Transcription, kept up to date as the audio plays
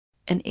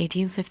In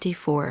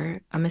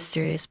 1854, a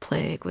mysterious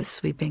plague was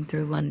sweeping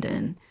through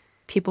London.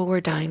 People were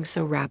dying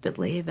so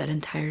rapidly that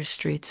entire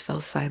streets fell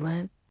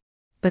silent.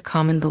 The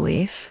common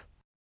belief?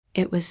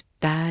 It was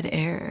bad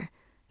air,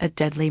 a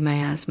deadly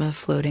miasma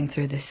floating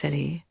through the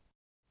city.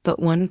 But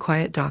one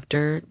quiet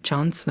doctor,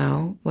 John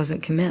Snow,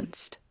 wasn't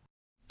convinced.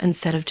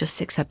 Instead of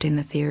just accepting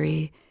the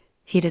theory,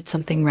 he did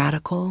something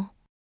radical.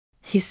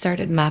 He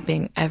started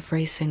mapping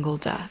every single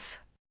death.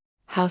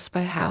 House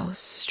by house,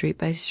 street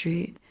by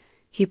street,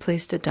 he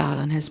placed a dot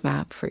on his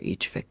map for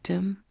each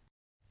victim.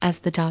 As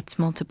the dots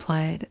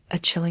multiplied, a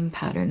chilling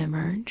pattern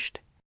emerged.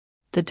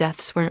 The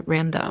deaths weren't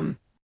random.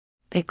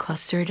 They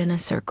clustered in a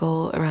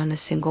circle around a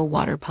single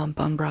water pump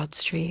on Broad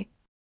Street.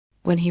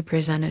 When he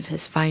presented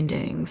his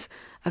findings,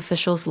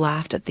 officials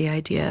laughed at the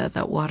idea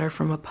that water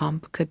from a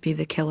pump could be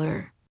the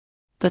killer.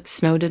 But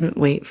Snow didn't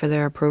wait for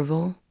their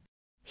approval.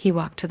 He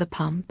walked to the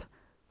pump,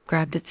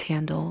 grabbed its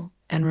handle,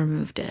 and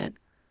removed it,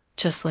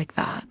 just like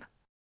that.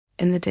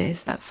 In the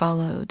days that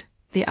followed,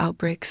 the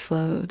outbreak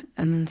slowed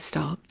and then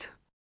stopped.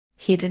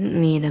 He didn't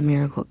need a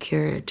miracle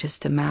cure,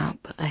 just a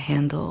map, a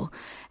handle,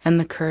 and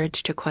the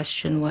courage to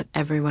question what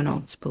everyone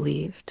else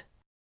believed.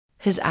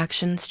 His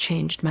actions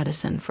changed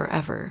medicine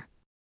forever.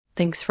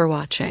 Thanks for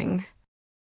watching.